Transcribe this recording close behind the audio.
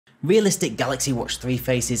Realistic Galaxy Watch 3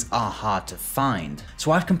 faces are hard to find,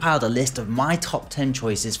 so I've compiled a list of my top 10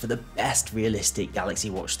 choices for the best realistic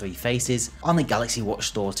Galaxy Watch 3 faces on the Galaxy Watch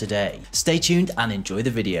store today. Stay tuned and enjoy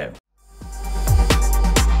the video.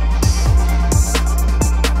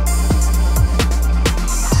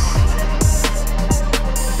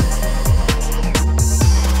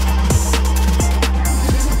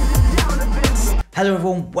 Hello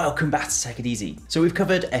everyone, welcome back to Take It Easy. So we've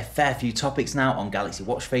covered a fair few topics now on Galaxy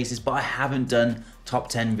Watch faces, but I haven't done top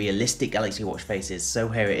 10 realistic Galaxy Watch faces, so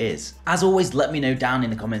here it is. As always, let me know down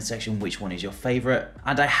in the comment section which one is your favourite,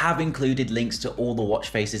 and I have included links to all the watch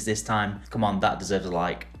faces this time. Come on, that deserves a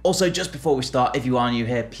like. Also, just before we start, if you are new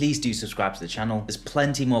here, please do subscribe to the channel. There's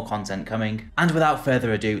plenty more content coming. And without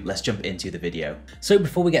further ado, let's jump into the video. So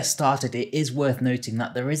before we get started, it is worth noting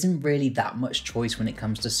that there isn't really that much choice when it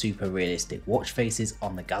comes to super realistic watch faces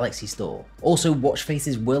on the Galaxy store. Also, watch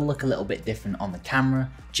faces will look a little bit different on the camera.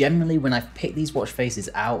 Generally, when I've picked these watch faces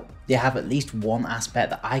out, they have at least one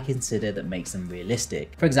aspect that I consider that makes them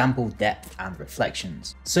realistic. For example, depth and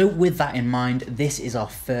reflections. So with that in mind, this is our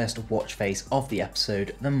first watch face of the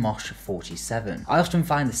episode, the Moshe 47. I often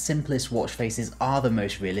find the simplest watch faces are the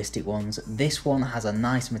most realistic ones. This one has a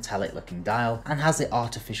nice metallic looking dial and has the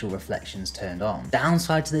artificial reflections turned on.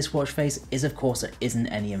 Downside to this watch face is of course there isn't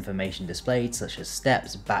any information displayed such as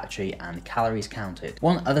steps, battery and calories counted.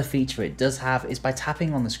 One other feature it does have is by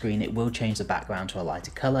tapping on the screen it will change the background to a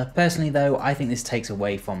lighter colour. Personally though, I think this takes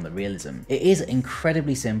away from the realism. It is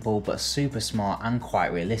incredibly simple but super smart and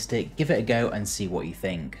quite realistic. Give it a go and see what you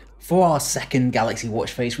think. For our second Galaxy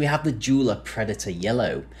watch face, we have the Jeweler Preditor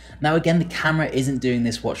Yellow. Now again, the camera isn't doing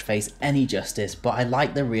this watch face any justice, but I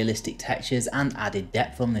like the realistic textures and added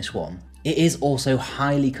depth on this one. It is also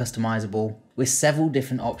highly customizable with several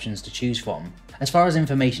different options to choose from. As far as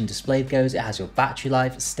information displayed goes, it has your battery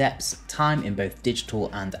life, steps, time in both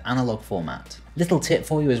digital and analog format. Little tip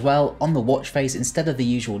for you as well, on the watch face, instead of the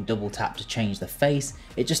usual double tap to change the face,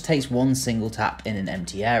 it just takes one single tap in an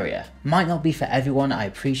empty area. Might not be for everyone, I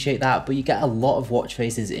appreciate that, but you get a lot of watch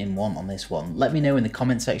faces in one on this one. Let me know in the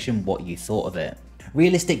comment section what you thought of it.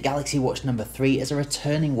 Realistic Galaxy Watch number 3 is a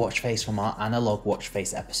returning watch face from our analog watch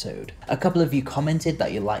face episode. A couple of you commented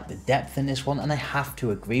that you like the depth in this one and I have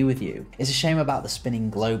to agree with you. It's a shame about the spinning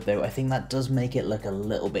globe though, I think that does make it look a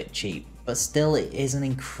little bit cheap. But still, it is an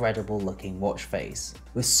incredible looking watch face,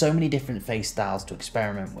 with so many different face styles to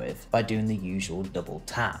experiment with by doing the usual double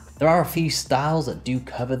tap. There are a few styles that do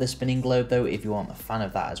cover the spinning globe though if you aren't a fan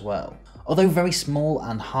of that as well. Although very small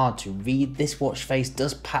and hard to read, this watch face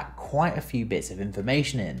does pack quite a few bits of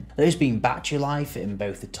information in, those being battery life in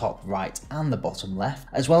both the top right and the bottom left,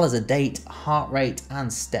 as well as a date, heart rate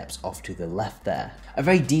and steps off to the left there. A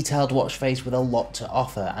very detailed watch face with a lot to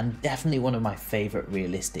offer and definitely one of my favourite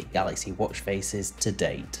realistic Galaxy watch faces to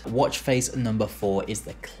date. Watch face number 4 is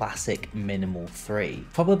the classic Minimal 3.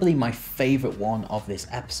 Probably my favourite one of this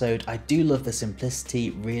episode. I do love the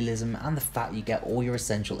simplicity, realism and the fact you get all your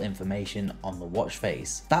essential information on the watch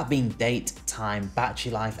face. That being date, time,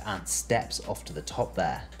 battery life and steps off to the top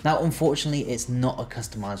there. Now unfortunately it's not a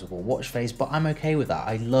customizable watch face, but I'm okay with that.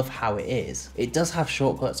 I love how it is. It does have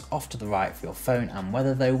shortcuts off to the right for your phone and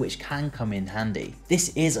weather though, which can come in handy.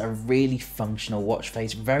 This is a really functional watch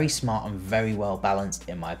face, very smart and very well balanced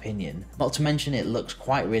in my opinion. Not to mention it looks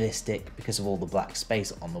quite realistic because of all the black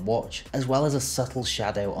space on the watch, as well as a subtle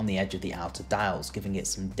shadow on the edge of the outer dials, giving it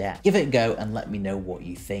some depth. Give it a go and let me know what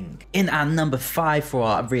you think. In our number 5 for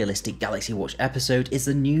our realistic Galaxy Watch episode is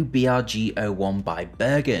the new BRG01 by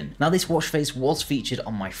Bergen. Now this watch face was featured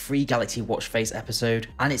on my free Galaxy Watch face episode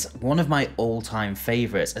and it's one of my all-time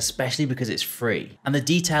favourites, especially because it's free. And the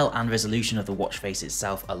detail and resolution of the watch face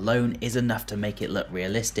itself alone is enough to make it look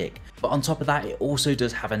realistic. But on top of that, it also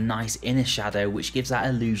does have a nice inner shadow which gives that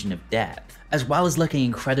illusion of depth. As well as looking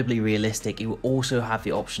incredibly realistic, it will also have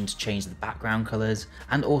the option to change the background colours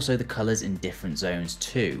and also the colours in different zones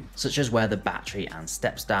too, such as where the battery and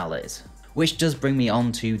steps dial is. Which does bring me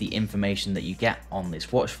on to the information that you get on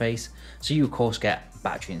this watch face. So you of course get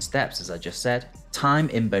battery and steps as I just said, time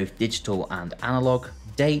in both digital and analog,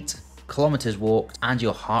 date, kilometers walked and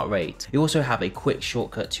your heart rate. You also have a quick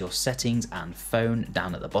shortcut to your settings and phone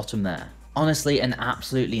down at the bottom there. Honestly, an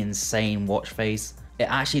absolutely insane watch face. It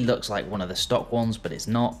actually looks like one of the stock ones, but it's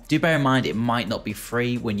not. Do bear in mind it might not be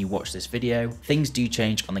free when you watch this video. Things do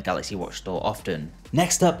change on the Galaxy Watch store often.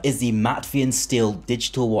 Next up is the Matveyan Steel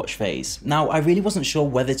digital watch face. Now, I really wasn't sure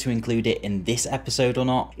whether to include it in this episode or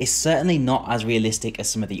not. It's certainly not as realistic as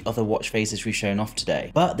some of the other watch faces we've shown off today,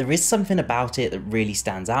 but there is something about it that really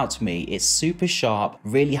stands out to me. It's super sharp,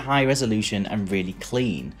 really high resolution, and really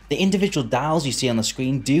clean. The individual dials you see on the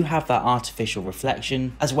screen do have that artificial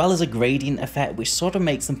reflection, as well as a gradient effect which sort of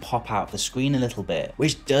makes them pop out of the screen a little bit,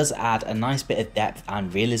 which does add a nice bit of depth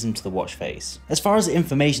and realism to the watch face. As far as the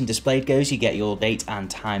information displayed goes, you get your date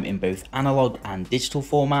and time in both analog and digital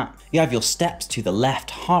format. You have your steps to the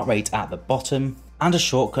left, heart rate at the bottom, and a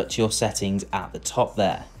shortcut to your settings at the top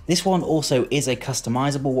there. This one also is a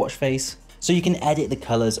customizable watch face, so you can edit the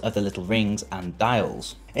colours of the little rings and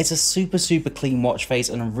dials. It's a super clean watch face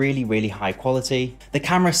and really high quality. The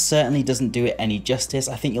camera certainly doesn't do it any justice.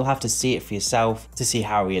 I think you'll have to see it for yourself to see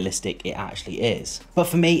how realistic it actually is. But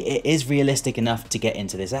for me, it is realistic enough to get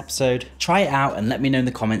into this episode. Try it out and let me know in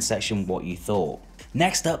the comments section what you thought.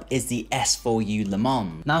 Next up is the S4U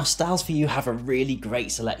Lemans. Now, Styles4U have a really great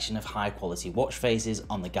selection of high quality watch faces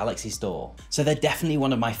on the Galaxy store, so they're definitely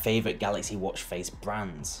one of my favourite Galaxy watch face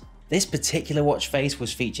brands. This particular watch face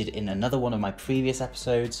was featured in another one of my previous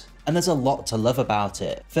episodes, and there's a lot to love about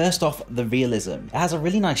it. First off, the realism. It has a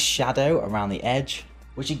really nice shadow around the edge,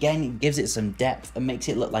 which again gives it some depth and makes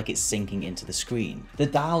it look like it's sinking into the screen. The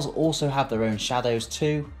dials also have their own shadows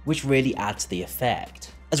too, which really add to the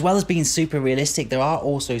effect. As well as being super realistic, there are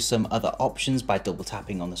also some other options by double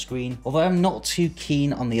tapping on the screen, although I'm not too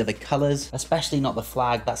keen on the other colours, especially not the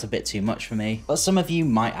flag. That's a bit too much for me, but some of you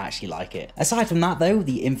might actually like it. Aside from that though,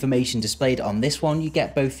 the information displayed on this one, you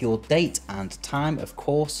get both your date and time, of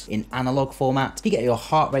course, in analog format. You get your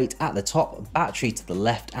heart rate at the top, battery to the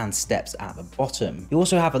left, and steps at the bottom. You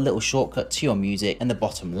also have a little shortcut to your music in the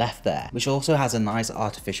bottom left there, which also has a nice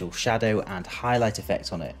artificial shadow and highlight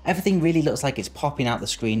effect on it. Everything really looks like it's popping out the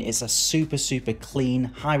screen. It's a super clean,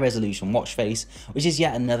 high resolution watch face, which is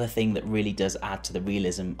yet another thing that really does add to the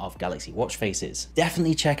realism of Galaxy watch faces.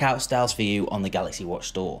 Definitely check out Styles4U on the Galaxy Watch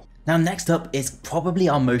store. Now, next up is probably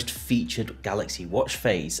our most featured Galaxy watch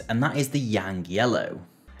face, and that is the Yang Yellow.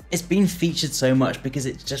 It's been featured so much because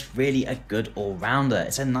it's just really a good all-rounder.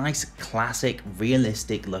 It's a nice, classic,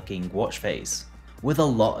 realistic looking watch face with a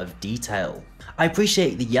lot of detail. I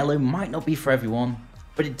appreciate the yellow might not be for everyone,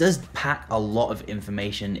 but it does pack a lot of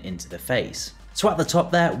information into the face. So at the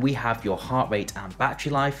top there, we have your heart rate and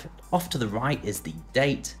battery life. Off to the right is the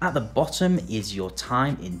date. At the bottom is your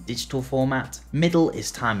time in digital format. Middle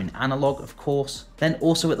is time in analog, of course. Then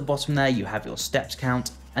also at the bottom there, you have your steps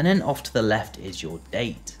count. And then off to the left is your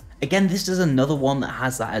date. Again, this is another one that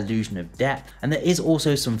has that illusion of depth, and there is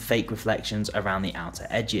also some fake reflections around the outer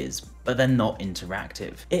edges, but they're not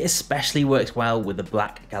interactive. It especially works well with the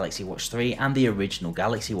black Galaxy Watch 3 and the original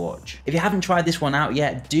Galaxy Watch. If you haven't tried this one out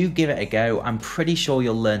yet, do give it a go. I'm pretty sure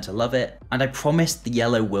you'll learn to love it, and I promise the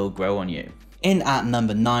yellow will grow on you. In at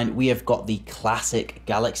number 9, we have got the classic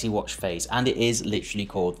Galaxy Watch face, and it is literally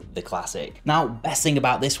called the Classic. Now, best thing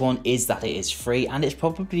about this one is that it is free, and it's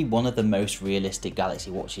probably one of the most realistic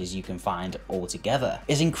Galaxy watches you can find altogether.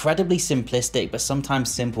 It's incredibly simplistic, but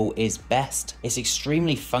sometimes simple is best. It's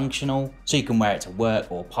extremely functional, so you can wear it to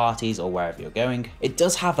work or parties or wherever you're going. It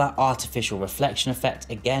does have that artificial reflection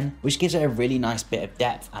effect again, which gives it a really nice bit of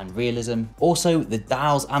depth and realism. Also, the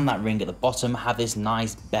dials and that ring at the bottom have this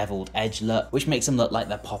nice beveled edge look, which makes them look like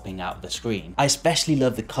they're popping out of the screen. I especially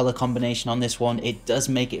love the color combination on this one. It does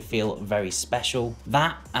make it feel very special.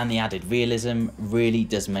 That and the added realism really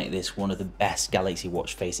does make this one of the best Galaxy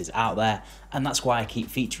watch faces out there, and that's why I keep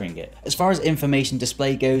featuring it. As far as information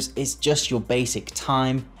display goes, it's just your basic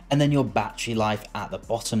time and then your battery life at the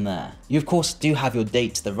bottom there. You of course do have your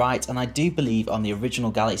date to the right, and I do believe on the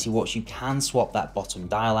original Galaxy Watch you can swap that bottom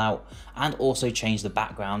dial out and also change the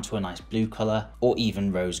background to a nice blue colour or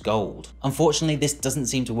even rose gold. Unfortunately, this doesn't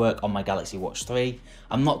seem to work on my Galaxy Watch 3.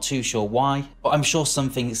 I'm not too sure why, but I'm sure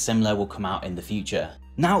something similar will come out in the future.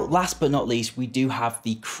 Now, last but not least, we do have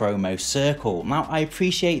the Chromo Circle. Now, I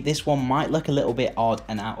appreciate this one might look a little bit odd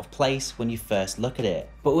and out of place when you first look at it,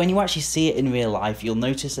 but when you actually see it in real life, you'll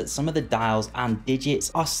notice that some of the dials and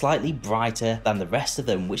digits are slightly brighter than the rest of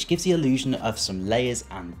them, which gives the illusion of some layers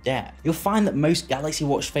and depth. You'll find that most Galaxy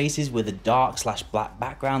Watch faces with a dark/black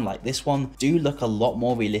background like this one do look a lot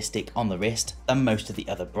more realistic on the wrist than most of the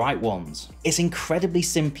other bright ones. It's incredibly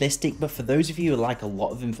simplistic, but for those of you who like a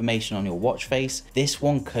lot of information on your watch face, this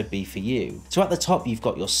one could be for you. So at the top you've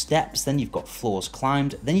got your steps, then you've got floors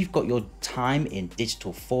climbed, then you've got your time in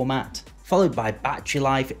digital format, followed by battery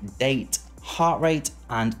life, date, heart rate,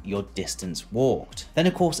 and your distance walked. Then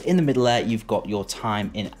of course in the middle there you've got your time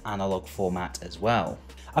in analog format as well.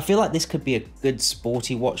 I feel like this could be a good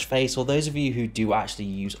sporty watch face, or those of you who do actually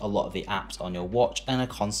use a lot of the apps on your watch and are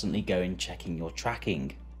constantly going checking your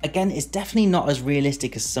tracking. Again, it's definitely not as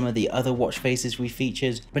realistic as some of the other watch faces we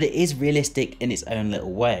featured, but it is realistic in its own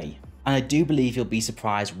little way. And I do believe you'll be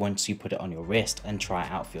surprised once you put it on your wrist and try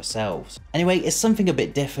it out for yourselves. Anyway, it's something a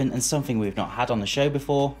bit different and something we've not had on the show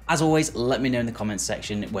before. As always, let me know in the comments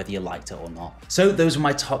section whether you liked it or not. So those were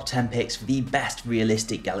my top 10 picks for the best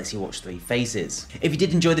realistic Galaxy Watch 3 faces. If you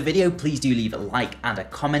did enjoy the video, please do leave a like and a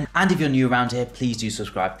comment. And if you're new around here, please do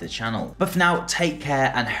subscribe to the channel. But for now, take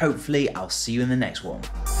care and hopefully I'll see you in the next one.